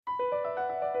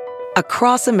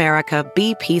Across America,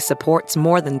 BP supports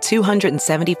more than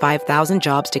 275,000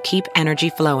 jobs to keep energy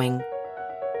flowing.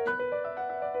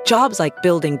 Jobs like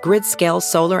building grid-scale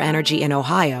solar energy in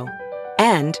Ohio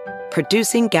and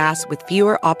producing gas with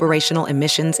fewer operational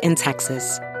emissions in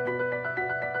Texas.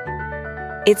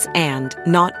 It's and,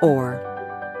 not or.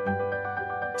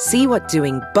 See what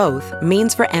doing both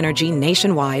means for energy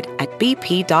nationwide at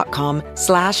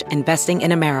bp.com/investing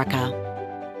in America.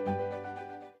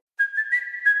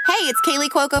 Hey, it's Kaylee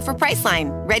Cuoco for Priceline.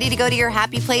 Ready to go to your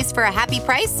happy place for a happy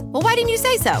price? Well, why didn't you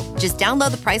say so? Just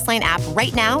download the Priceline app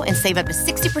right now and save up to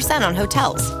 60% on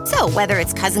hotels. So whether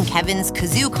it's Cousin Kevin's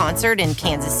Kazoo Concert in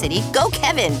Kansas City, go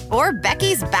Kevin, or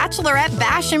Becky's Bachelorette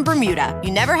Bash in Bermuda,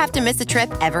 you never have to miss a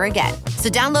trip ever again. So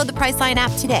download the Priceline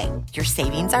app today. Your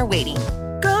savings are waiting.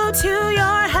 Go to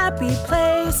your happy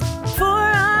place for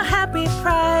a happy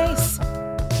price.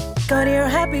 Go to your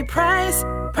happy price,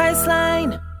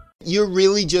 Priceline. You're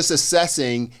really just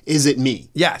assessing, is it me?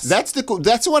 Yes. That's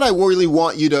what I really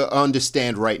want you to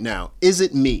understand right now. Is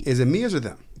it me? Is it me or is it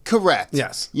them? Correct.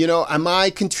 Yes. You know, am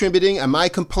I contributing? Am I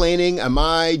complaining? Am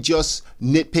I just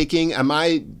nitpicking? Am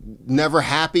I never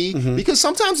happy? Mm-hmm. Because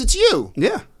sometimes it's you.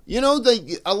 Yeah. You know,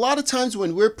 a lot of times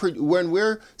when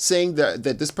we're saying that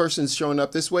this person's showing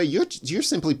up this way, you're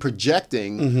simply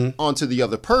projecting onto the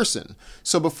other person.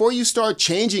 So before you start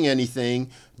changing anything,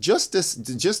 just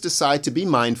decide to be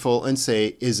mindful and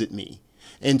say, is it me?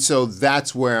 And so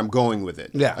that's where I'm going with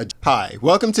it. Yeah. Hi,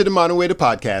 welcome to the Modern Waiter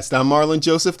Podcast. I'm Marlon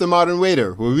Joseph, the Modern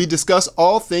Waiter, where we discuss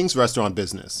all things restaurant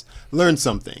business. Learn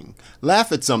something.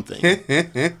 Laugh at something.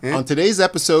 On today's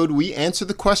episode, we answer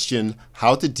the question,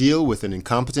 how to deal with an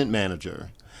incompetent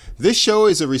manager. This show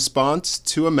is a response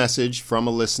to a message from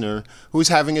a listener who's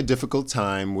having a difficult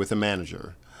time with a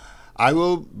manager. I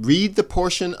will read the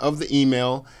portion of the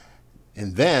email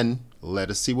and then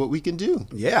let us see what we can do.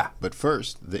 Yeah. But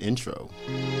first, the intro.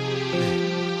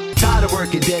 Tired of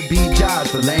working deadbeat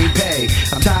jobs for lame pay.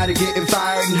 I'm tired of getting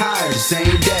fired and hired the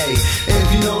same day.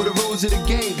 If you know the rules of the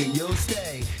game, then you'll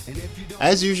stay. And if you don't...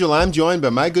 As usual, I'm joined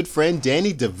by my good friend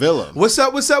Danny DeVilla. What's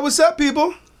up,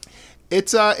 people?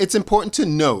 It's important to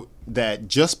note that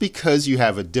just because you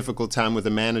have a difficult time with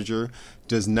a manager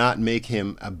does not make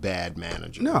him a bad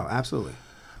manager. No, absolutely.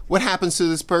 What happens to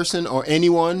this person or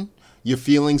anyone? Your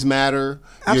feelings matter,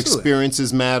 Absolutely. Your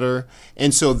experiences matter,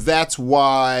 and so that's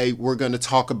why we're going to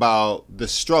talk about the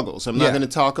struggles. I'm not going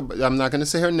to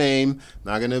say her name.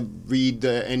 I'm not going to read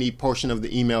any portion of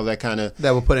the email that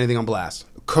will put anything on blast.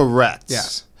 Correct.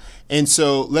 Yes. And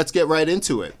so let's get right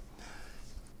into it.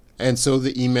 And so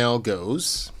the email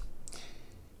goes,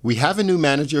 we have a new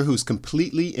manager who's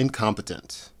completely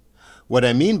incompetent. What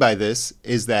I mean by this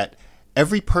is that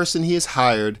every person he has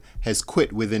hired has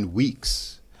quit within weeks.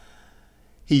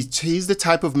 He's the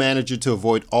type of manager to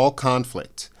avoid all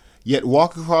conflict, yet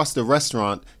walk across the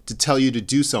restaurant to tell you to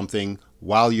do something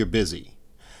while you're busy.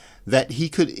 That he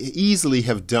could easily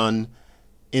have done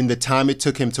in the time it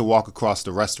took him to walk across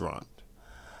the restaurant.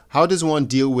 How does one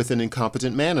deal with an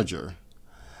incompetent manager?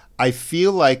 I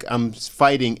feel like I'm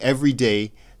fighting every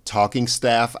day, talking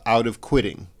staff out of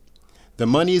quitting. The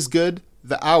money is good,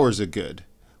 the hours are good.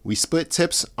 We split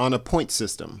tips on a point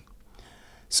system.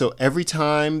 So every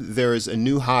time there is a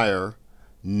new hire,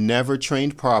 never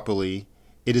trained properly,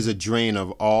 it is a drain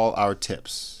of all our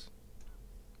tips.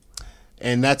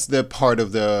 And that's the part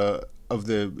of the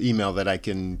email that we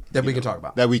can talk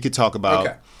about. That we could talk about.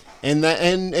 Okay.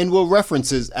 And we'll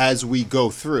reference it as we go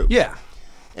through. Yeah.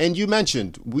 And you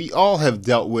mentioned we all have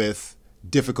dealt with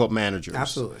difficult managers.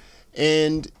 Absolutely.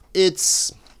 And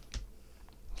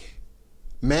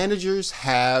managers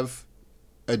have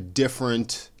a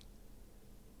different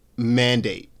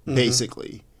mandate,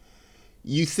 basically.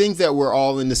 You think that we're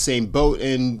all in the same boat,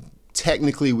 and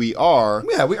technically we are.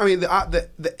 Yeah,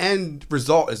 the end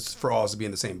result is for all to be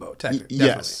in the same boat. Technically,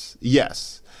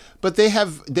 yes. But they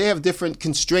have different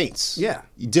constraints. Yeah,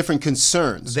 different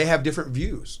concerns. They have different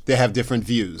views. Their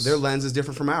lens is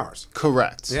different from ours.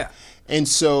 Correct. Yeah, and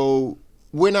so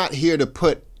we're not here to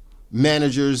put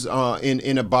managers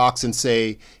in a box and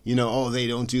say, they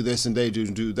don't do this and they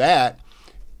do that.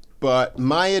 But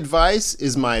my advice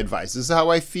is my advice. This is how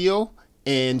I feel.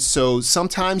 And so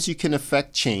sometimes you can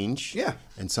affect change. Yeah.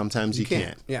 And sometimes you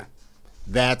can't. Yeah.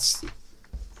 That's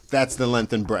the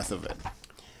length and breadth of it.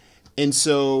 And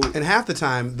so... And half the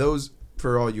time,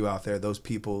 for all you out there, those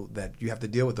people that you have to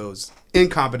deal with, those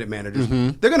incompetent managers,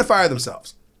 they're going to fire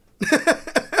themselves.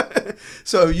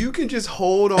 So you can just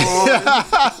hold on.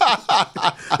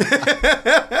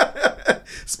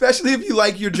 Especially if you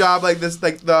like your job like this,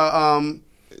 like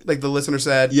the listener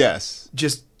said. Yes.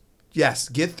 Just,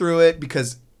 get through it,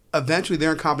 because eventually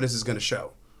their incompetence is going to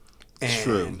show.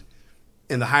 True.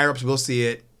 And the higher ups will see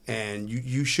it, and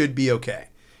you should be okay.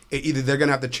 Either they're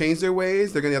gonna have to change their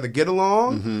ways, they're gonna have to get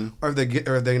along, or they're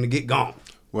gonna get gone.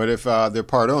 What if they're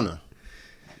part owner?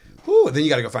 Whew, then you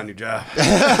gotta go find a new job.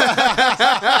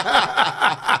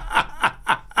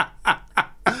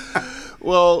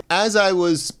 Well, as I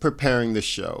was preparing the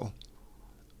show,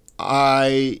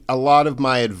 a lot of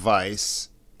my advice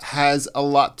has a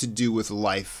lot to do with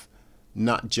life,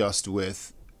 not just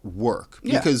with work.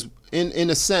 Yeah. Because in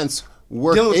a sense,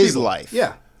 work Dealing with is people. life.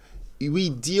 Yeah.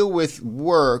 We deal with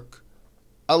work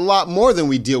a lot more than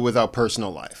we deal with our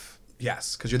personal life.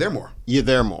 Yes, because you're there more. You're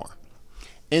there more.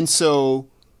 And so,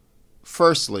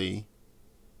 firstly,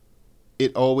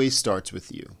 it always starts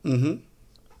with you. Mm-hmm.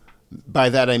 By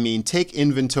that I mean, take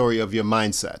inventory of your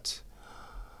mindset.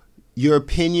 Your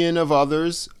opinion of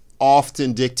others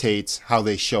often dictates how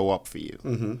they show up for you.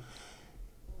 Mm-hmm.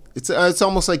 It's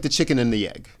almost like the chicken and the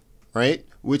egg, right?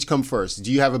 Which come first?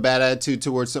 Do you have a bad attitude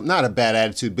towards something? Not a bad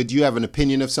attitude, but do you have an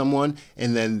opinion of someone?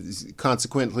 And then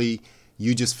consequently,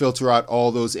 you just filter out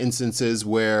all those instances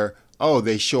where, oh,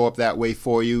 they show up that way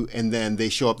for you, and then they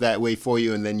show up that way for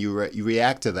you, and then you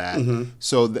react to that. Mm-hmm.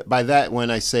 So by that,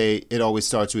 when I say it always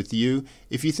starts with you,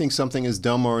 if you think something is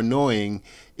dumb or annoying,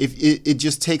 if it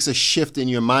just takes a shift in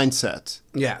your mindset.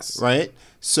 Yes. Right?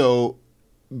 So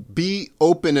be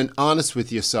open and honest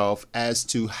with yourself as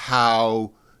to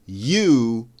how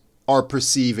you are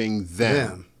perceiving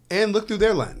them. And look through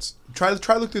their lens. Try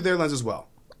to look through their lens as well.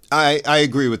 I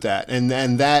agree with that. And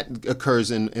that occurs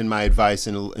in my advice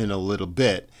in a little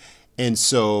bit. And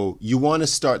so you want to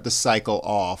start the cycle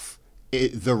off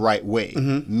the right way,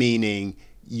 meaning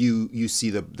you see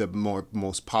the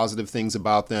most positive things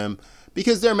about them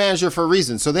because they're a manager for a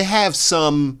reason. So they have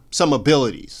some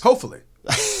abilities. Hopefully.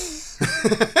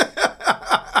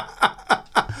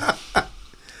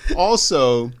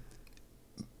 Also,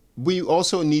 we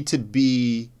also need to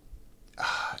be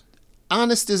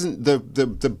honest isn't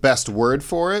the best word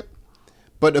for it,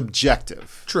 but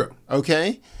objective. True.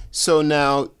 Okay? So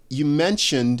now you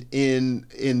mentioned in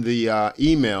the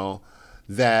email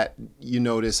that you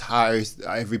notice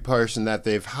every person that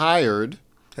they've hired,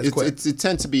 it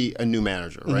tends to be a new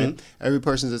manager, right? Every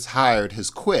person that's hired has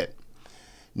quit.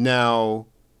 Now,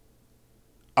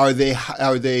 are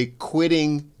they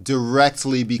quitting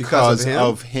directly because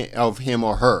of him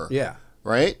or her? Yeah.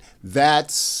 Right?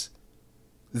 That's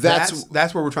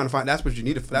where we're trying to find. That's what you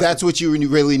need to. That's what you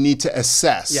really need to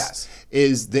assess. Yes.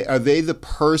 Are they the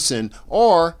person,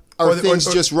 or are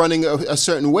things just running a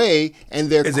certain way and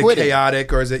they're quitting? Is it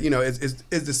chaotic, or is it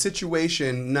is the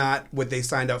situation not what they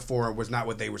signed up for, or was not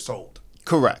what they were sold?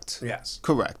 Correct. Yes.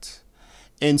 Correct.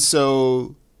 And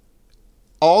so,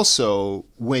 also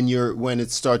when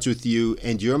it starts with you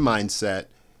and your mindset,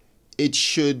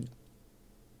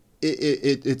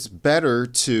 it's better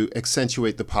to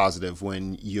accentuate the positive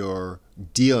when you're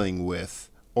dealing with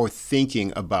or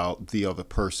thinking about the other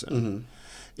person. Mm-hmm.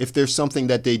 If there's something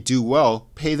that they do well,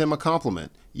 pay them a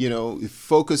compliment.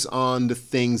 Focus on the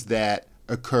things that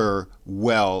occur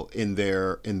well in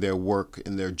their work,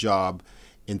 in their job,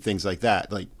 and things like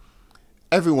that. Like,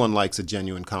 everyone likes a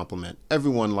genuine compliment.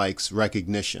 Everyone likes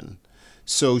recognition.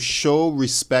 So show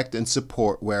respect and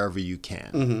support wherever you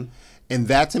can. Mm-hmm. And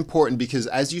that's important because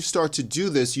as you start to do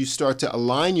this, you start to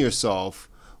align yourself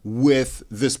with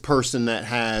this person that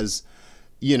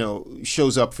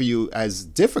shows up for you as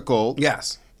difficult.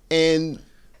 Yes. And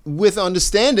with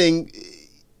understanding,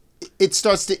 it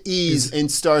starts to ease and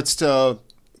starts to...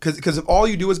 Because if all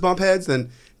you do is bump heads,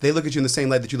 then they look at you in the same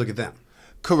light that you look at them.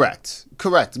 Correct.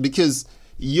 Because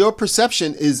your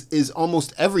perception is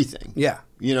almost everything. Yeah.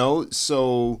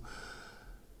 So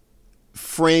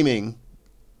framing...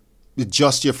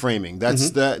 Adjust your framing.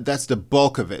 That's the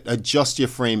bulk of it. Adjust your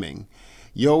framing.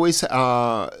 You always,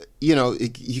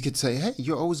 you could say, hey,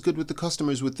 you're always good with the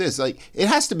customers with this. Like, it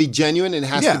has to be genuine. It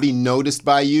has to be noticed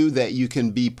by you that you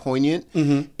can be poignant.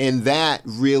 Mm-hmm. And that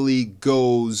really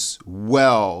goes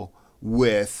well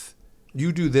with...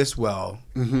 You do this well.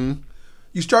 Mm-hmm.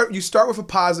 You start with a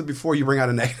positive before you bring out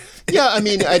a negative. Yeah, I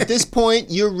mean, at this point,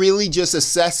 you're really just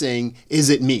assessing, is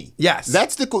it me? Yes.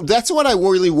 That's what I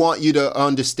really want you to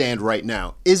understand right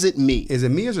now. Is it me? Is it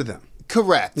me or is it them?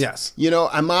 Correct. Yes.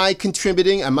 Am I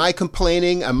contributing? Am I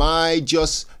complaining? Am I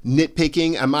just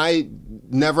nitpicking? Am I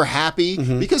never happy?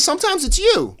 Mm-hmm. Because sometimes it's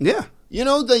you. Yeah.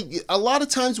 A lot of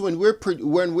times when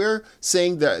we're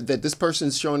saying that this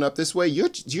person's showing up this way,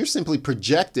 you're simply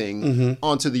projecting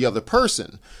onto the other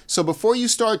person. So before you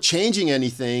start changing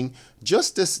anything,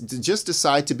 just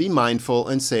decide to be mindful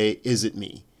and say, is it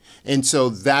me? And so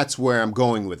that's where I'm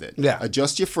going with it. Yeah.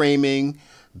 Adjust your framing,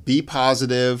 be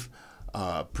positive,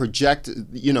 project,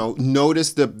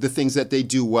 notice the things that they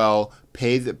do well,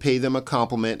 pay them a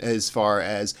compliment as far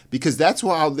as, because that's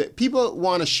how people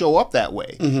want to show up that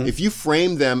way. If you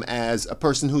frame them as a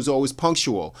person who's always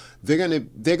punctual, they're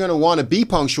gonna want to be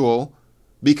punctual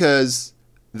because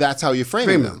that's how you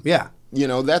frame them. Yeah.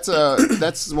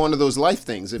 That's one of those life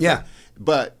things. Yeah.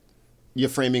 But your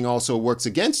framing also works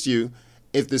against you.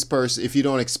 If you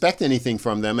don't expect anything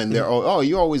from them and they're,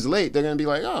 you're always late, they're going to be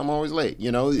like, I'm always late.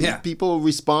 People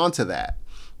respond to that.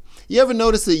 You ever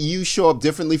notice that you show up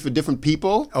differently for different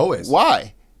people? Always.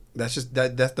 Why? That's just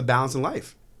that's the balance in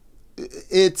life.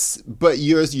 But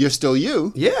you're still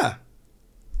you. Yeah.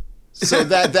 So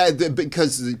that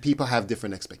because people have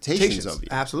different expectations of you.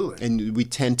 Absolutely. And we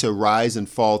tend to rise and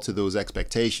fall to those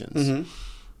expectations.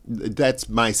 That's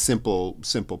my simple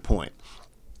point.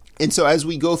 And so as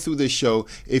we go through this show,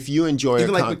 if you enjoy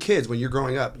even like with kids, when you're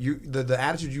growing up, the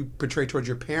attitude you portray towards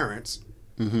your parents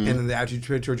and then the attitude you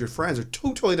portray towards your friends are two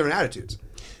totally different attitudes.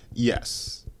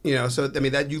 Yes. So I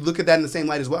mean that you look at that in the same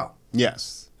light as well.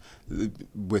 Yes.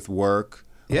 With work,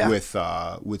 Yeah.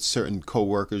 with certain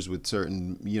coworkers, with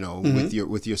certain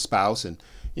with your spouse, and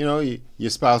your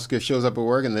spouse shows up at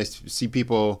work and they see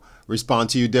people respond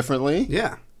to you differently.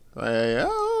 Yeah.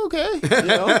 Okay.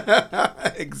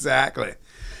 Exactly.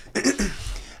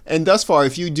 And thus far,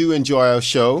 if you do enjoy our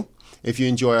show, if you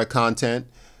enjoy our content,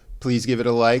 please give it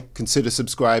a like. Consider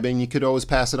subscribing. You could always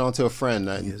pass it on to a friend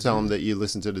and tell them that you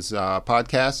listened to this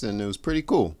podcast and it was pretty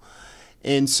cool.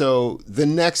 And so the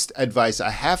next advice I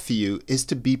have for you is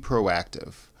to be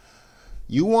proactive.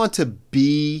 You want to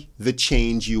be the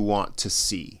change you want to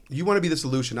see. You want to be the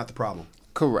solution, not the problem.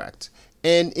 Correct.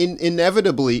 And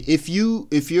inevitably, if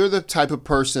you're the type of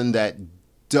person that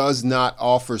does not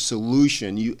offer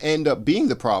solution, you end up being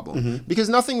the problem because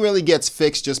nothing really gets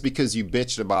fixed just because you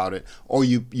bitched about it or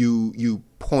you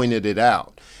pointed it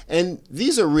out. And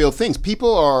these are real things.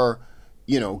 People are,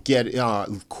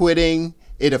 quitting.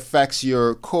 It affects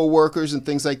your coworkers and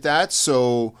things like that.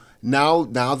 So now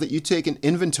that you take an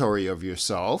inventory of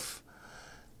yourself,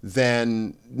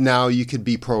 then now you could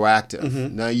be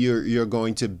proactive. Now you're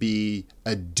going to be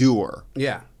a doer.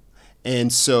 Yeah.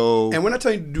 And so... And we're not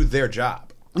telling you to do their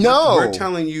job. No. We're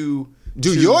telling you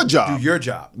do your job. Do your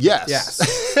job. Yes.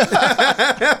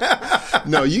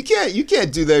 No, you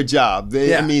can't do their job.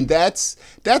 I mean, that's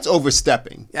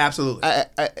overstepping. Absolutely.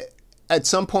 At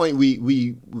some point,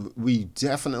 we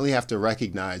definitely have to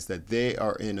recognize that they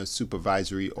are in a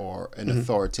supervisory or an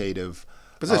authoritative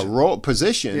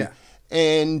position. Yeah.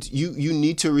 And you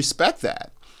need to respect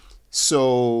that.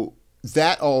 So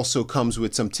that also comes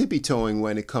with some tippy-toeing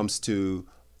when it comes to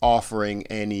offering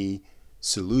any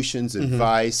solutions,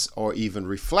 advice, or even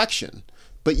reflection.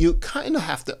 But you kind of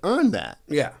have to earn that.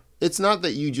 Yeah. It's not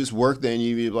that you just work there and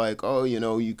you be like,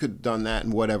 you could have done that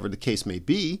and whatever the case may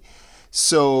be.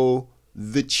 So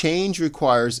the change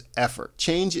requires effort.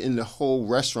 Change in the whole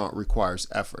restaurant requires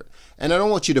effort. And I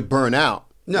don't want you to burn out.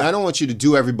 No. I don't want you to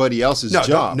do everybody else's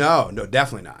job. No,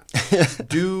 definitely not.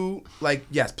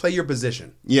 Play your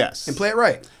position. Yes. And play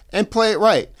it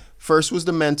right. First was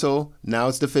the mental, now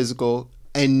it's the physical,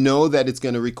 and know that it's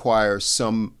going to require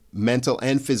some mental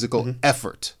and physical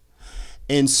effort.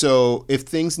 And so if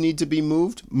things need to be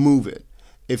moved, move it.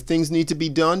 If things need to be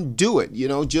done, do it.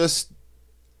 Just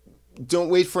don't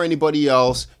wait for anybody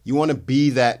else. You want to be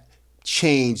that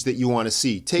change that you want to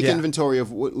see. Take inventory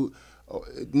of what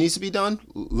needs to be done.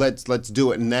 Let's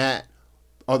do it. And that,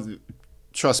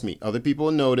 trust me, other people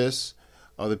will notice.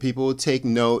 Other people will take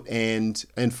note and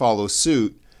follow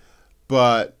suit.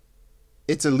 But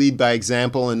it's a lead by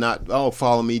example and not,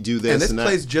 follow me, do this. And this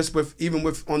plays just with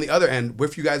on the other end,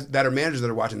 with you guys that are managers that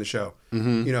are watching the show.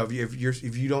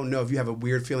 If you don't know, if you have a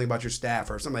weird feeling about your staff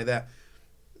or something like that,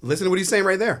 listen to what he's saying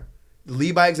right there.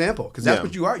 Lead by example, because that's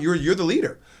what you are. You're the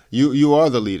leader. You are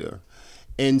the leader.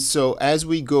 And so as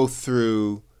we go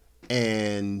through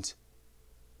and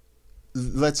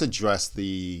let's address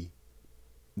the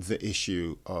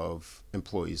issue of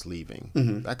employees leaving.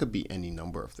 That could be any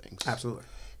number of things. Absolutely.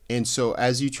 And so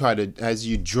as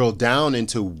you drill down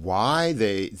into why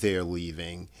they're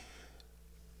leaving,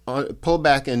 pull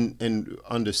back and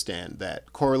understand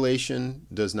that correlation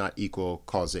does not equal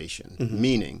causation.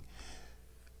 Meaning,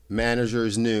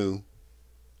 managers knew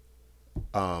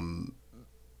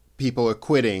people are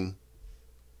quitting.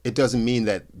 It doesn't mean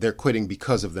that they're quitting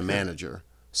because of the manager.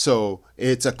 So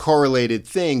it's a correlated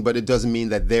thing, but it doesn't mean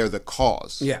that they're the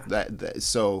cause. Yeah.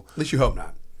 So at least you hope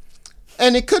not.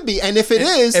 And it could be. And if it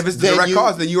is, if it's the direct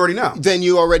cause, then you already know. Then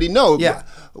you already know. Yeah.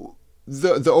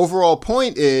 the overall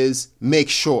point is make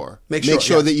sure yes.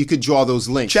 that you could draw those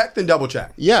links. Check, then double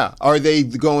check. Yeah. Are they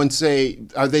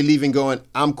leaving going,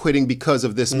 I'm quitting because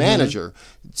of this manager?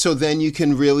 So then you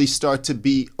can really start to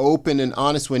be open and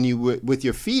honest when you with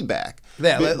your feedback.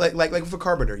 Yeah, like with a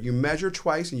carpenter, you measure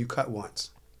twice and you cut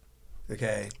once.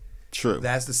 Okay. True.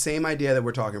 That's the same idea that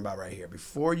we're talking about right here.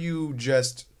 Before you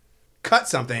just cut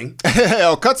something.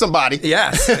 Or cut somebody.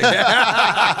 Yes.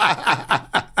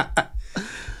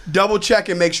 Double check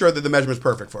and make sure that the measurement's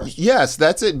perfect first. Yes,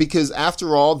 that's it. Because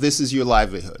after all, this is your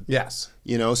livelihood. Yes.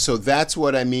 So that's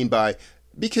what I mean by,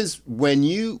 because when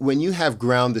you have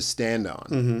ground to stand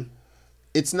on,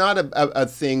 it's not a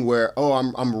thing where,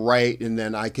 I'm right, and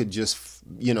then I could just,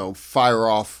 fire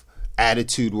off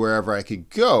attitude wherever I could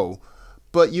go.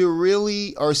 But you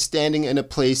really are standing in a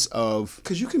place of...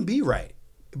 Because you can be right,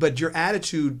 but your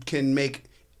attitude can make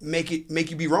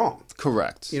you be wrong.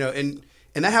 Correct.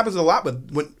 And that happens a lot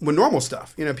with normal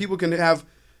stuff. People can have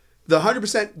the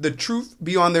 100% the truth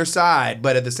be on their side,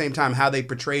 but at the same time, how they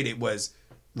portrayed it was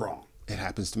wrong. It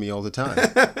happens to me all the time.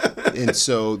 And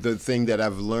so the thing that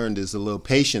I've learned is a little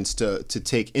patience to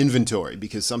take inventory,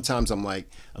 because sometimes I'm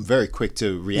very quick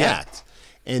to react.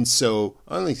 Yeah. And so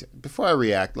before I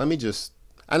react, let me just,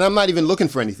 and I'm not even looking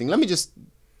for anything, let me just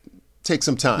take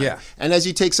some time. Yeah. And as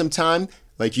you take some time,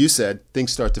 like you said,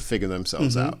 things start to figure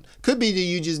themselves out. Could be that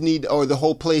you just need, or the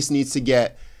whole place needs to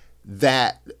get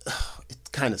that, it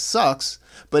kind of sucks,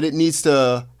 but it needs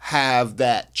to have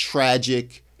that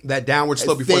tragic... That downward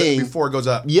slope before it goes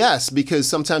up. Yes, because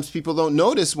sometimes people don't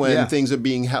notice when things are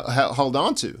being held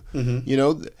on to.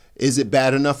 Is it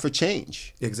bad enough for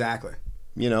change? Exactly.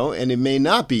 And it may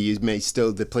not be.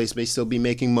 The place may still be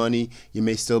making money. You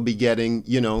may still be getting,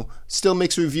 still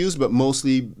mixed reviews, but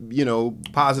mostly,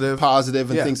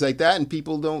 positive and things like that. And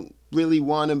people don't really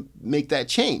want to make that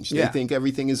change. They think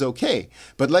everything is okay.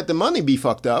 But let the money be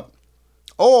fucked up,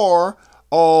 or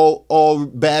all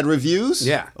bad reviews.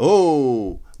 Yeah.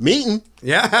 Oh, meeting.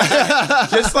 Yeah.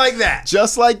 Just like that.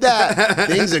 Just like that.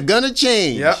 Things are gonna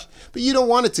change. Yep. But you don't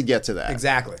want it to get to that.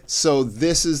 Exactly. So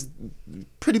this is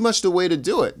pretty much the way to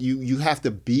do it. You have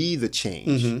to be the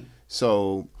change.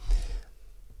 So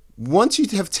once you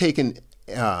have taken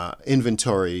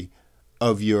inventory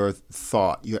of your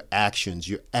thought, your actions,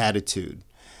 your attitude,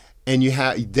 and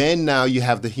now you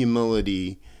have the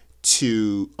humility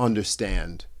to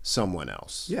understand someone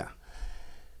else. Yeah.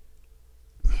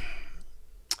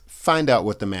 Find out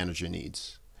what the manager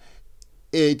needs.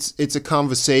 It's a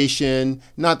conversation,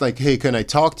 not like, hey, can I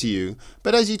talk to you?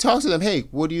 But as you talk to them, hey,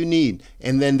 what do you need?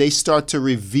 And then they start to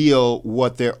reveal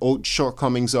what their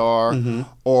shortcomings are,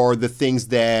 or the things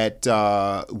that,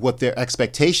 what their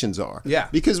expectations are. Yeah.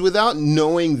 Because without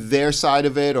knowing their side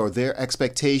of it or their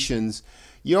expectations,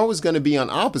 you're always going to be on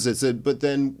opposites. But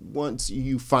then once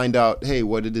you find out, hey,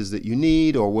 what it is that you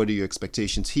need, or what are your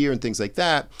expectations here, and things like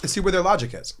that. And see where their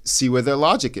logic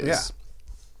is. Yeah.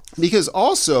 Because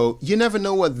also, you never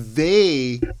know what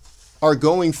they are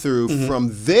going through from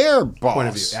their boss. Point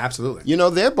of view, absolutely.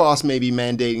 Their boss may be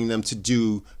mandating them to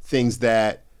do things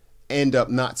that end up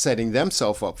not setting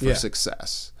themselves up for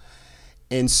success.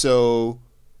 And so,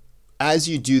 as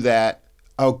you do that,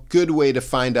 a good way to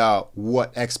find out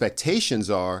what expectations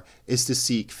are is to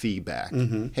seek feedback.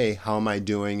 Hey, how am I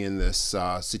doing in this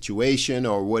situation?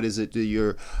 Or what is it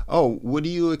that what do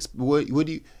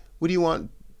you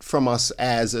want from us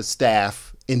as a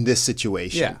staff in this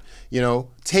situation?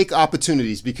 Take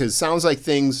opportunities, because it sounds like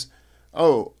things,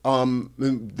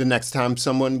 the next time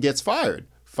someone gets fired,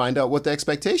 find out what the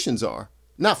expectations are.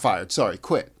 Not fired, sorry,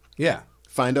 quit. Yeah.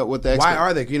 Find out what the why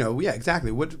are they,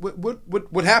 exactly.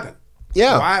 What happened?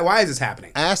 Yeah. Why is this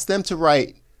happening? Ask them to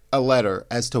write a letter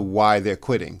as to why they're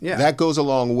quitting. Yeah. That goes a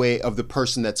long way of the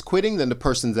person that's quitting than the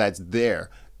person that's there.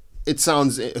 It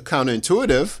sounds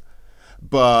counterintuitive,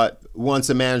 but once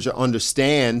a manager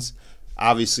understands,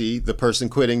 obviously the person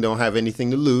quitting don't have anything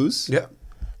to lose. Yeah.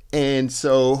 And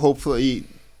so hopefully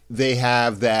they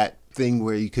have that thing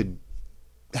where you could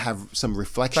have some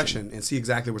reflection and see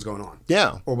exactly what's going on.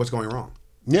 Yeah. Or what's going wrong.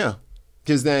 Yeah.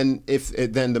 Because then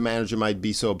then the manager might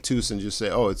be so obtuse and just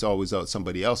say, it's always out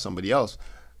somebody else.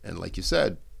 And like you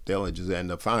said, they'll just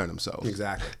end up firing themselves.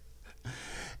 Exactly.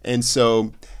 And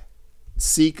so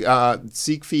seek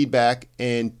feedback,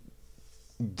 and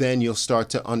then you'll start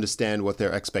to understand what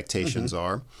their expectations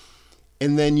are.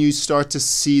 And then you start to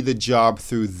see the job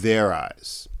through their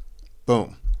eyes.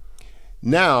 Boom.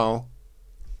 Now,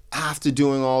 after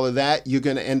doing all of that, you're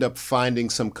going to end up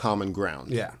finding some common ground.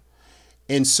 Yeah.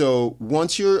 And so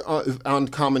once you're on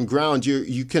common ground,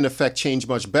 you can affect change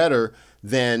much better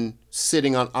than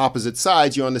sitting on opposite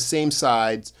sides. You're on the same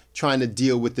sides trying to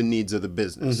deal with the needs of the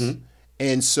business.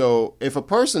 And so if a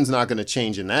person's not going to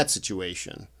change in that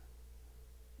situation,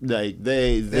 they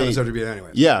don't deserve to be there anyway.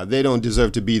 Yeah, they don't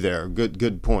deserve to be there.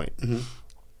 Good point.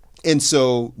 And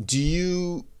so do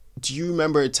you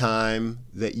remember a time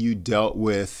that you dealt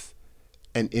with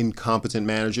an incompetent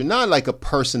manager? Not like a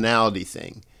personality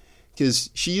thing,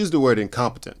 because she used the word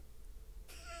incompetent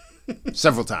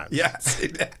several times. Yes.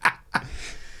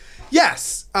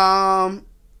 Yes.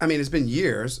 I mean, it's been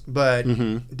years, but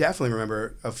definitely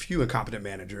remember a few incompetent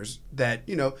managers that,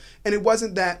 you know, and it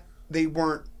wasn't that they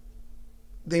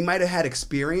might have had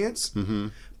experience,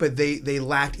 but they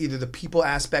lacked either the people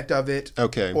aspect of it,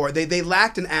 or they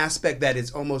lacked an aspect that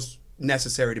is almost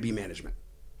necessary to be management,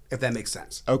 if that makes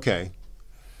sense. Okay.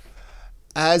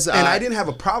 I didn't have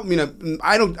a problem. You know,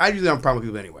 I usually don't have a problem with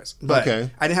people anyways. But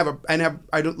Okay.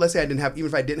 let's say I didn't have, even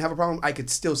if I didn't have a problem, I could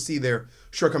still see their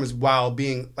shortcomings while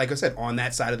being, like I said, on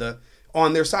that side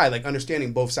on their side, like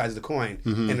understanding both sides of the coin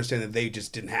and understanding that they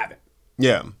just didn't have it.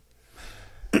 Yeah.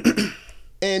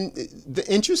 And the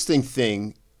interesting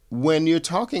thing, when you're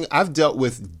talking, I've dealt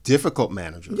with difficult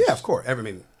managers. Yeah, of course.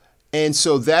 And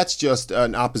so that's just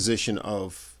an opposition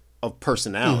of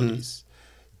personalities.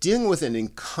 Dealing with an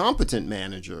incompetent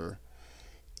manager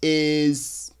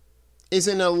is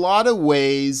in a lot of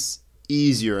ways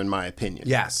easier, in my opinion.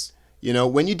 Yes. You know,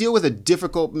 when you deal with a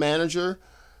difficult manager,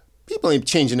 people ain't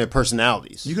changing their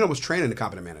personalities. You can almost train an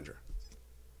incompetent manager.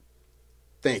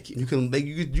 Thank you. You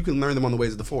can learn them on the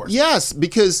ways of the force. Yes,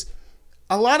 because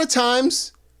a lot of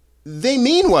times they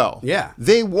mean well. Yeah.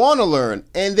 They want to learn,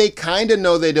 and they kind of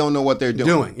know they don't know what they're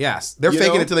doing. Yes. They're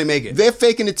faking it till they make it. They're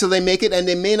faking it till they make it, and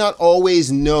they may not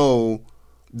always know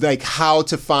like how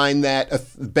to find that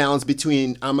balance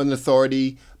between I'm an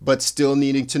authority but still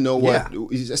needing to know what,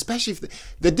 especially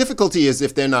if the difficulty is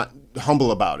if they're not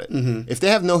humble about it. If they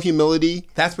have no humility,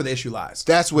 that's where the issue lies.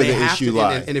 That's where the issue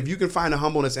lies. And if you can find a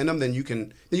humbleness in them, then you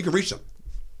can reach them.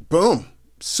 Boom.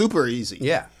 Super easy.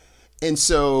 Yeah. And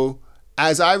so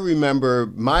as I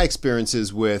remember my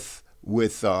experiences with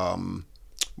an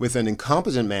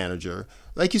incompetent manager,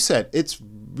 like you said, it's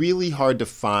really hard to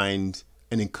find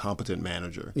an incompetent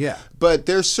manager. Yeah. But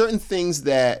there's certain things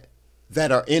that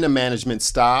are in a management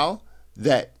style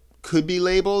that could be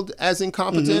labeled as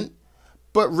incompetent,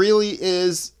 but really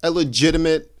is a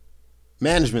legitimate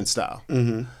management style.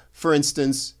 For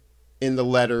instance, in the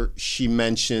letter, she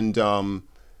mentioned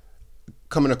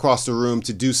coming across the room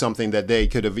to do something that they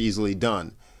could have easily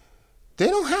done. They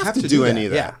don't have to do any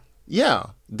of that. Yeah.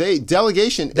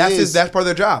 Delegation that's part of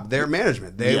their job. They're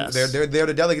management. They're there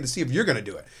to delegate to see if you're going to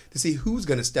do it, to see who's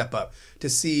going to step up, to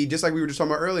see, just like we were just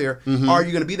talking about earlier, are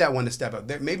you going to be that one to step up?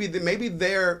 Maybe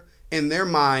they're in their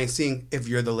mind seeing if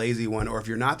you're the lazy one or if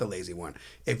you're not the lazy one,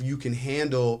 if you can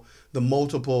handle the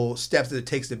multiple steps that it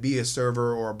takes to be a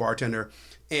server or a bartender,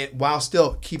 and while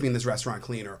still keeping this restaurant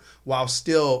cleaner, while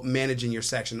still managing your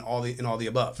section, all the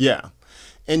above. Yeah.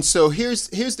 And so here's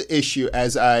the issue,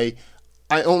 as I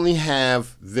only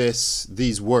have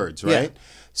these words, right? Yeah.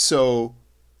 So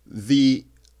the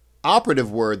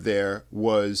operative word there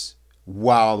was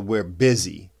while we're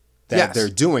busy that they're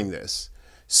doing this.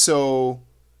 So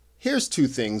here's two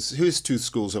things. Here's two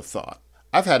schools of thought.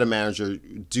 I've had a manager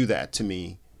do that to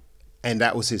me, and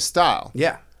that was his style.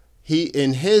 Yeah. He,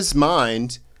 in his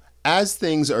mind, as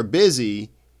things are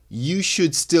busy, you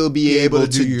should still be able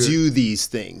to do these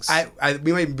things.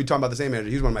 We might be talking about the same manager.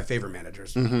 He was one of my favorite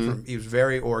managers. He was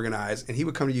very organized, and he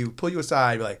would come to you, pull you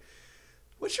aside, be like,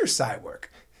 "What's your side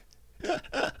work?"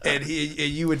 and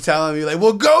you would tell him, you're like,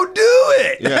 "Well, go do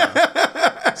it."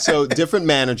 Yeah. So different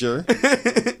manager,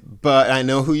 but I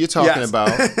know who you're talking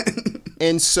about.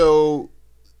 And so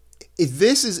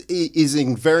this is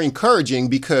very encouraging,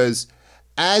 because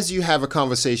as you have a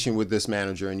conversation with this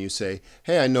manager and you say,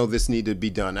 "Hey, I know this needed to be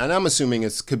done," and I'm assuming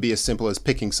it could be as simple as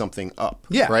picking something up,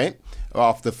 right,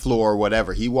 off the floor or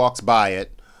whatever. He walks by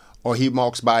it, or he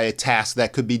walks by a task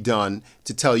that could be done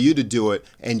to tell you to do it,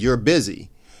 and you're busy.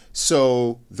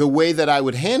 So the way that I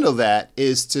would handle that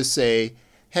is to say,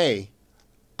 "Hey,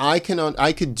 I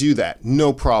could do that,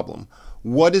 no problem.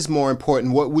 What is more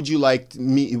important? What would you like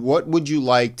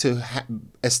to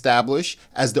establish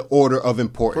as the order of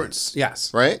importance?"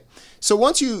 Yes. Right? So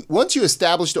once you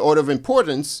establish the order of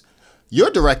importance,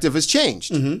 your directive has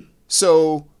changed.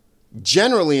 So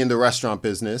generally in the restaurant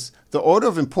business, the order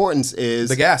of importance is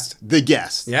the guest. The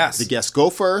guest. Yes. The guests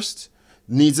go first.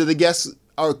 Needs of the guests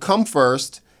come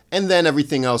first, and then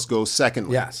everything else goes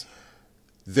secondly. Yes.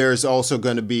 There's also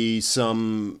going to be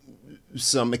some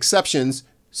exceptions.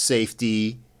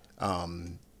 Safety,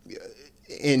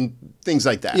 in things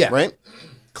like that, right?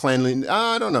 Cleanliness,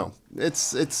 I don't know.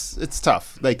 It's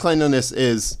tough. Like, cleanliness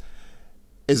is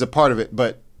a part of it,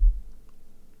 but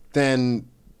then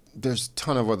there's a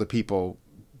ton of other people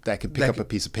that could pick up a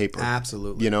piece of paper.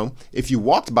 Absolutely. You know, if you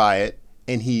walked by it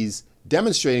and he's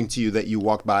demonstrating to you that you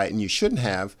walked by it and you shouldn't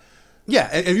have. Yeah,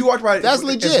 and if you walked by it, that's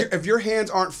legit. If your hands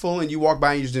aren't full and you walk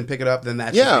by and you just didn't pick it up, then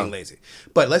that's just being lazy.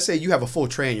 But let's say you have a full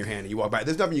tray in your hand and you walk by,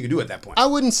 there's nothing you can do at that point. I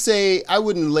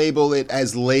wouldn't label it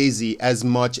as lazy as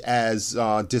much as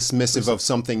dismissive of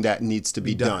something that needs to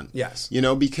be done. Yes. You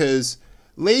know, because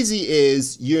lazy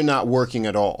is you're not working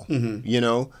at all, you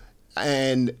know,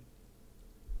 and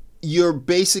you're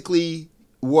basically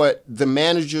what the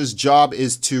manager's job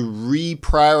is to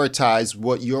reprioritize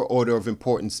what your order of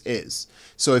importance is.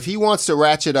 So if he wants to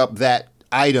ratchet up that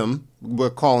item, we're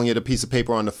calling it a piece of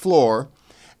paper on the floor,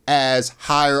 as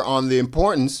higher on the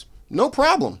importance, no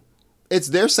problem. It's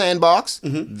their sandbox.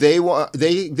 They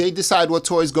decide what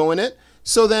toys go in it.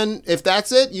 So then if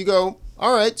that's it, you go,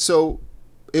 all right, so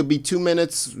it'll be 2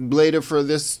 minutes later for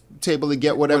this table to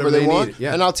get whatever they want,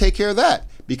 and I'll take care of that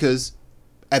because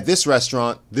at this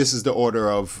restaurant, this is the order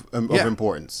of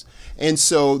importance. And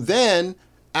so then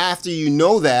after you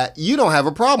know that, you don't have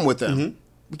a problem with them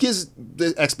because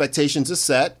the expectations are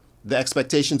set, the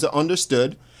expectations are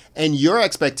understood, and your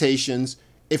expectations,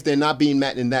 if they're not being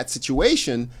met in that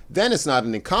situation, then it's not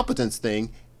an incompetence thing.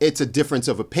 It's a difference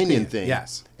of opinion thing.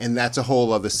 Yes. And that's a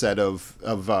whole other set of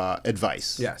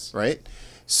advice. Yes. Right?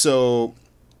 So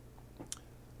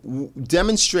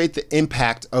demonstrate the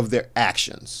impact of their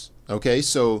actions. Okay,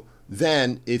 so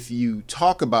then if you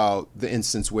talk about the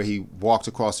instance where he walked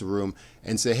across the room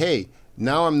and say, hey,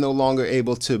 now I'm no longer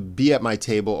able to be at my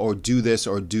table or do this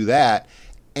or do that,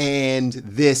 and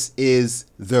this is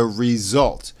the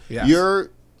result. Yes.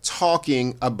 You're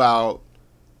talking about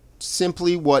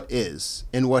simply what is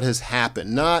and what has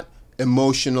happened, not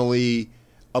emotionally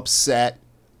upset,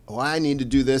 oh, I need to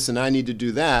do this and I need to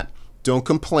do that. Don't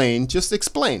complain, just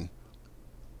explain.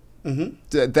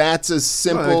 That's a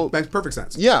simple. Well, that makes perfect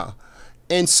sense. Yeah.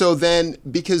 And so then,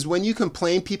 because when you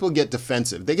complain, people get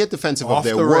defensive. They get defensive Off of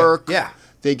their the work. rip. Yeah.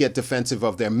 They get defensive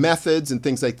of their methods and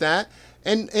things like that.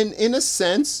 And in a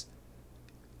sense,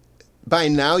 by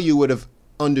now you would have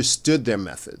understood their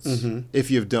methods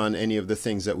if you've done any of the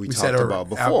things that we talked about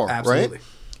before, absolutely. right?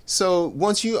 So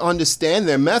once you understand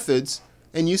their methods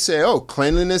and you say, oh,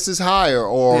 cleanliness is higher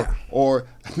or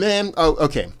man, oh,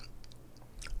 okay.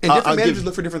 And different managers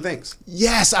look for different things.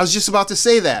 Yes, I was just about to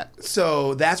say that.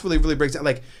 So that's really breaks down.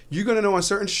 Like, you're going to know on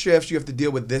certain shifts you have to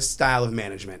deal with this style of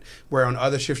management, where on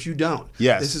other shifts you don't.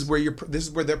 Yes. This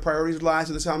is where their priorities lie,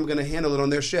 so this is how I'm going to handle it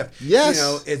on their shift. Yes. You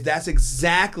know,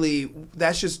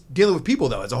 that's just dealing with people,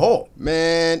 though, as a whole.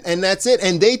 Man, and that's it.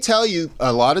 And they tell you,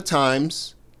 a lot of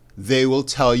times, they will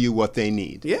tell you what they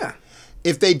need. Yeah.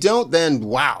 If they don't, then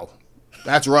wow,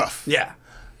 that's rough. Yeah.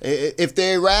 If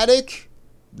they're erratic,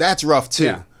 that's rough too.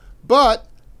 Yeah. But,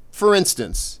 for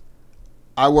instance,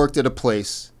 I worked at a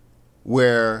place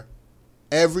where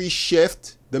every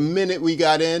shift, the minute we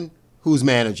got in, who's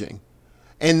managing?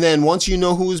 And then once you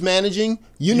know who's managing,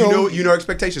 you know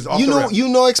expectations off the rip. You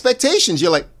know expectations.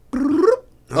 You're like,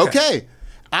 okay.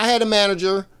 I had a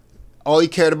manager, all he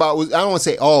cared about was, I don't want to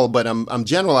say all, but I'm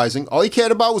generalizing. All he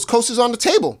cared about was coasters on the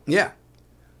table. Yeah.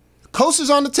 Coasters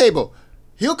on the table.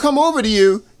 He'll come over to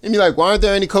you and be like, why aren't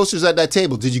there any coasters at that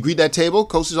table? Did you greet that table?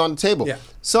 Coasters on the table. Yeah.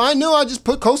 So I knew I just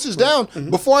put coasters down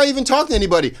before I even talked to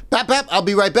anybody. Pap, pap, I'll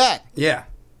be right back. Yeah.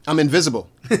 I'm invisible.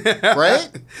 Right?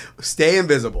 Stay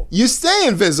invisible. You stay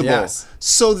invisible. Yes.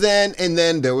 So then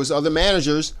there was other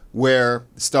managers where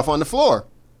stuff on the floor.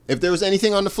 If there was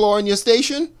anything on the floor in your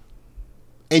station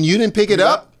and you didn't pick it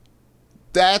up,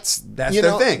 that's their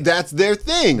thing. That's their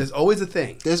thing. There's always a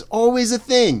thing. There's always a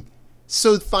thing.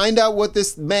 So find out what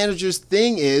this manager's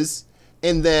thing is,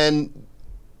 and then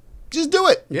just do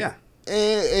it. Yeah.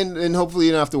 And hopefully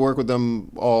you don't have to work with them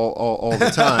all the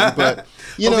time. But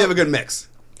you have a good mix.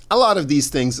 A lot of these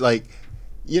things, like,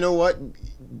 you know what,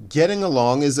 getting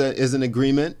along is an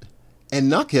agreement, and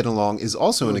not getting along is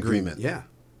also an agreement. Yeah.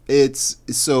 It's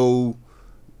so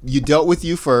you dealt with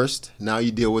you first. Now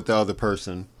you deal with the other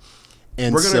person.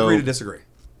 And we're going to agree to disagree.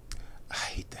 I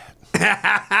hate that.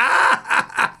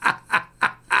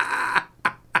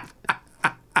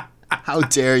 How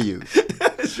dare you?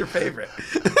 It's your favorite.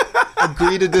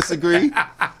 Agree to disagree?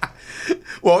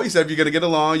 Well, you said if you're going to get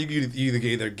along, you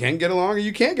either can get along or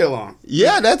you can't get along.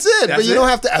 Yeah, that's it. But you don't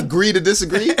have to agree to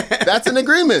disagree. That's an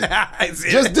agreement.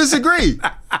 Just disagree.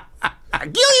 I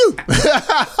kill you.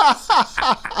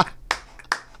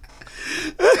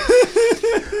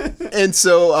 And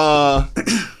so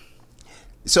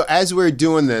as we're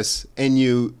doing this,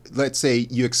 and let's say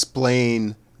you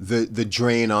explain the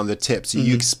drain on the tips,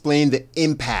 you explain the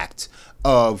impact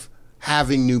of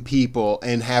having new people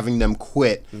and having them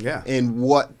quit Yeah. and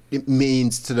what it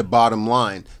means to the bottom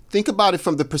line. Think about it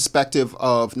from the perspective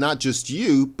of not just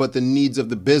you, but the needs of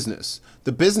the business.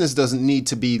 The business doesn't need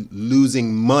to be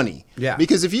losing money. Yeah.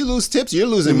 Because if you lose tips, you're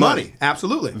losing money.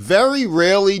 Absolutely. Very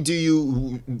rarely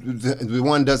do the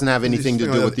one doesn't have anything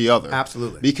to do with the other.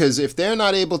 Absolutely. Because if they're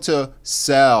not able to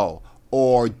sell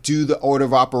or do the order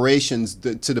of operations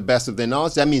to the best of their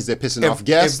knowledge, that means they're pissing off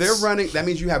guests. If they're running, that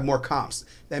means you have more comps.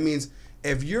 That means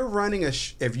if you're running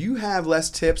if you have less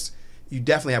tips, you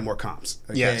definitely have more comps.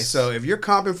 Okay? Yes. So if you're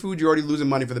comping food, you're already losing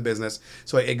money for the business.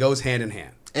 So it goes hand in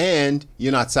hand. And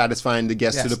you're not satisfying the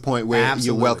guests to Yes, the point where absolutely.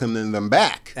 you're welcoming them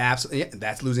back. Absolutely. Yeah,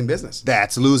 that's losing business.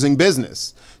 That's losing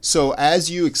business. So as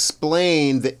you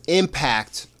explain the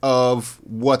impact of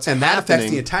what's And that happening,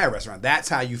 affects the entire restaurant. That's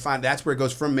how you find, that's where it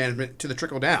goes from management to the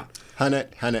trickle down.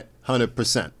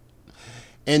 100%.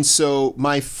 And so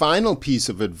my final piece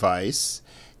of advice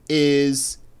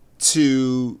is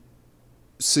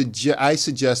I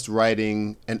suggest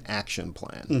writing an action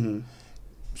plan. Mm-hmm.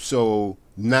 So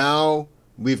now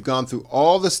we've gone through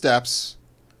all the steps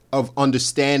of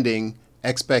understanding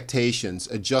expectations,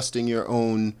 adjusting your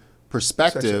own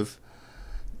perspective.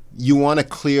 You want a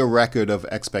clear record of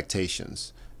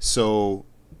expectations. So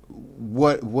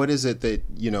what is it that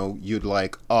you'd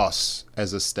like us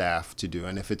as a staff to do?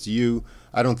 And if it's you,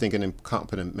 I don't think an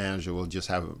incompetent manager will just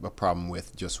have a problem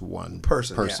with just one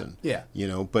person. Yeah.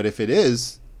 But if it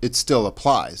is, it still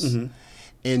applies. Mm-hmm.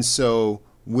 And so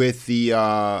with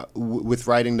the with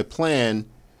writing the plan,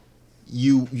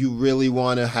 you really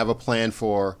want to have a plan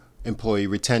for employee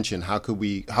retention. How could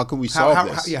we solve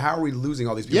this? How are we losing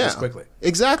all these people this quickly?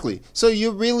 Exactly. So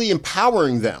you're really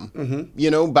empowering them,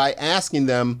 by asking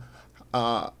them,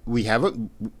 we have a...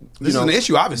 This is an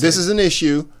issue, obviously. This is an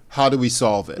issue. How do we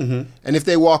solve it? And if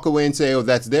they walk away and say, oh,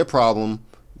 that's their problem,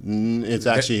 it's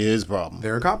actually his problem.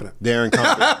 They're incompetent.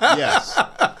 Yes.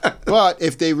 But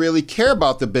if they really care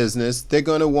about the business, they're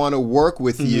going to want to work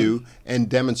with you and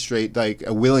demonstrate like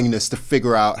a willingness to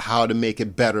figure out how to make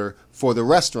it better for the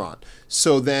restaurant.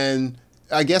 So then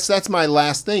I guess that's my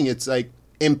last thing. It's like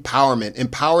empowerment.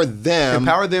 Empower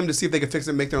them to see if they can fix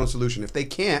it and make their own solution. If they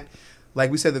can't, like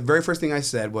we said, the very first thing I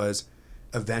said was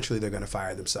eventually they're going to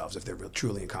fire themselves if they're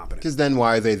truly incompetent. Because then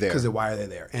why are they there? Because why are they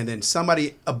there? And then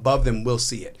somebody above them will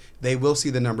see it. They will see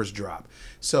the numbers drop.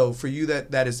 So for you,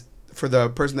 that is, for the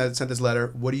person that sent this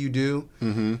letter, what do you do?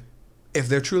 Mm-hmm. If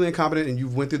they're truly incompetent and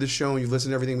you've went through the show and you've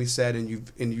listened to everything we said and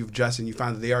you've adjusted and you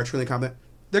find that they are truly incompetent,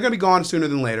 they're going to be gone sooner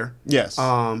than later. Yes.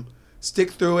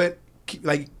 Stick through it.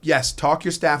 Talk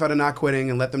your staff out of not quitting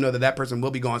and let them know that person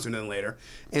will be gone sooner than later.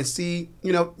 And see,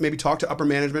 maybe talk to upper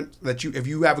management if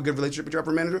you have a good relationship with your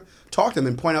upper manager, talk to them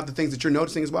and point out the things that you're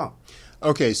noticing as well.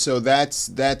 Okay, so that's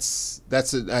at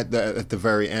the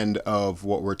very end of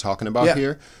what we're talking about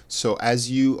here. So as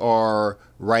you are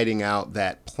writing out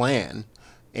that plan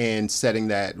and setting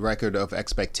that record of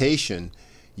expectation,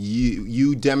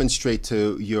 you demonstrate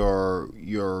to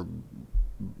your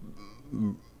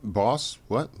boss,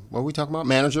 what are we talking about?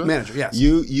 Manager, yes.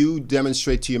 You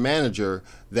demonstrate to your manager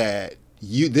that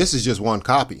this is just one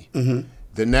copy. Mm-hmm.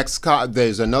 The next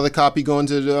there's another copy going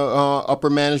to the upper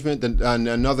management, and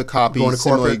another copy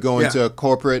going to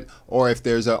corporate, or if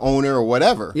there's an owner or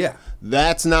whatever. Yeah,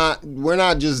 that's not. We're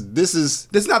not just. This is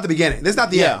not the beginning. This is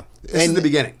not the end. This is the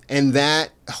beginning, and that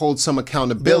holds some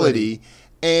accountability.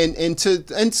 And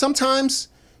sometimes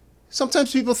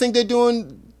people think they're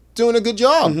doing a good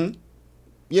job. Mm-hmm.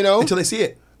 Until they see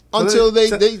it.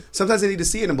 Sometimes they need to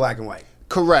see it in black and white.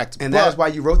 Correct. And that is why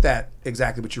you wrote that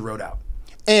exactly what you wrote out.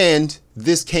 And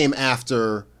this came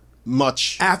after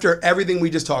everything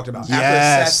we just talked about. Yes.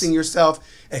 After assessing yourself,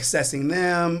 assessing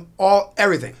them,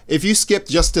 everything. If you skip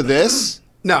just to this,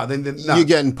 no, you're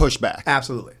getting pushback.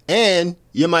 Absolutely. And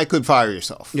you could fire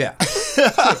yourself. Yeah.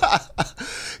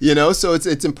 So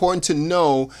it's important to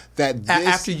know that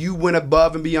after you went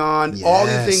above and beyond all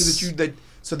the things that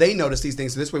so they notice these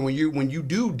things. So this way, when you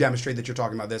do demonstrate that you're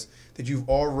talking about this, that you've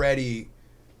already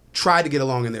tried to get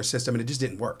along in their system and it just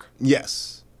didn't work.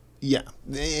 Yes. Yeah.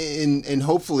 And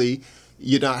hopefully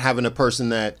you're not having a person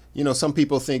that, some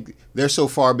people think they're so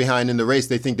far behind in the race,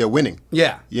 they think they're winning.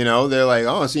 Yeah. They're like,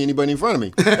 oh, I don't see anybody in front of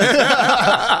me.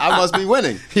 I must be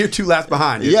winning. You're 2 laps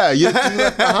behind. Yeah, you're 2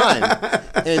 laps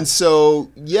behind. And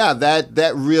so,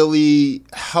 that really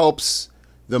helps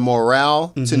the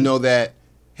morale to know that,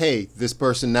 hey, this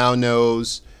person now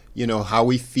knows, how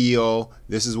we feel.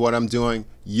 This is what I'm doing.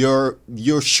 You're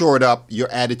shored up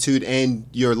your attitude and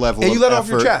your level of effort. And you let off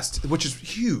your chest, which is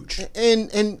huge.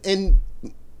 And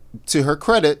to her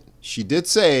credit, she did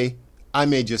say, I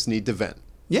may just need to vent.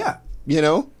 Yeah.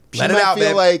 She Let it might out, feel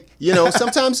babe. like,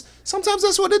 sometimes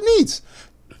that's what it needs.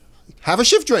 Have a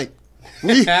shift drink.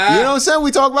 You know what I'm saying?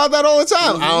 We talk about that all the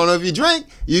time. I don't know if you drink.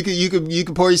 You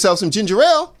could pour yourself some ginger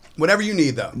ale. Whatever you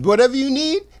need, though. Whatever you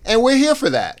need, and we're here for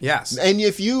that. Yes. And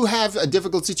if you have a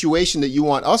difficult situation that you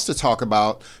want us to talk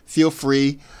about, feel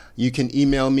free. You can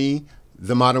email me,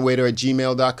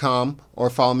 themodernwaiter@gmail.com, or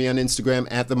follow me on Instagram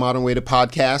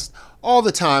 @themodernwaiterpodcast. All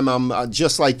the time, I'm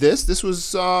just like this. This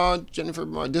was Jennifer.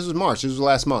 This was March. This was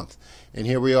last month, and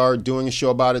here we are doing a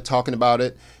show about it, talking about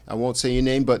it. I won't say your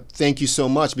name, but thank you so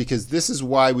much, because this is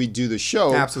why we do the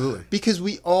show. Absolutely. Because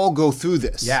we all go through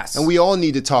this. Yes. And we all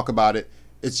need to talk about it.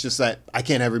 It's just that I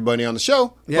can't have everybody on the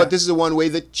show, but this is the one way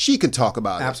that she can talk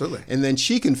about it. Absolutely. And then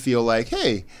she can feel like,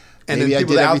 hey, And maybe then I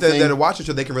people did out there everything. that are watching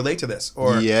the show, they can relate to this.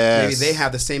 Or Yes. maybe they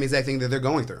have the same exact thing that they're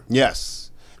going through.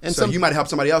 Yes. And So you might help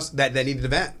somebody else that needed to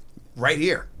vent right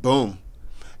here. Boom.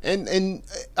 And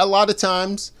a lot of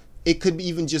times, it could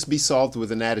even just be solved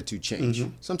with an attitude change.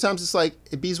 Sometimes it's like,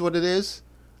 it be's what it is.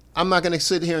 I'm not going to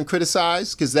sit here and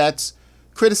criticize, because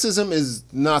criticism is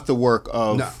not the work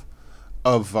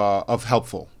of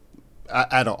helpful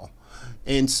at all.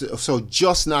 And so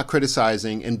just not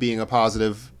criticizing and being a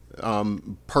positive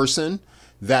person,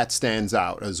 that stands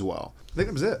out as well. I think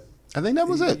that was it. I think that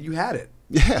was it. You had it.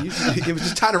 Yeah. It was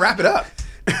just time to wrap it up.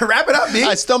 Wrap it up, B.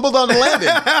 I stumbled on the landing.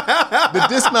 The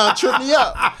dismount tripped me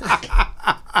up.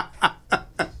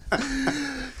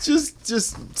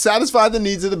 Just satisfy the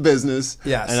needs of the business.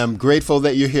 Yes. And I'm grateful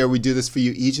that you're here. We do this for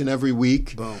you each and every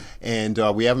week. Boom. And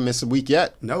we haven't missed a week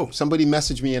yet. No. Somebody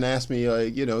messaged me and asked me,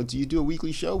 do you do a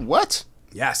weekly show? What?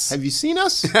 Yes. Have you seen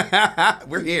us?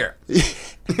 We're here.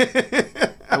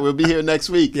 We'll be here next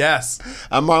week. Yes.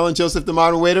 I'm Marlon Joseph, the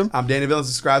Modern Waiter. I'm Danny Villain.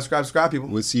 Subscribe, people.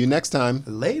 We'll see you next time.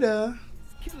 Later.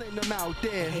 Killing them out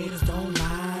there. Haters don't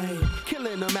lie.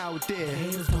 Killing them out there.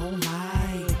 Haters don't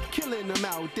lie. Killing them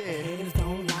out there. Haters don't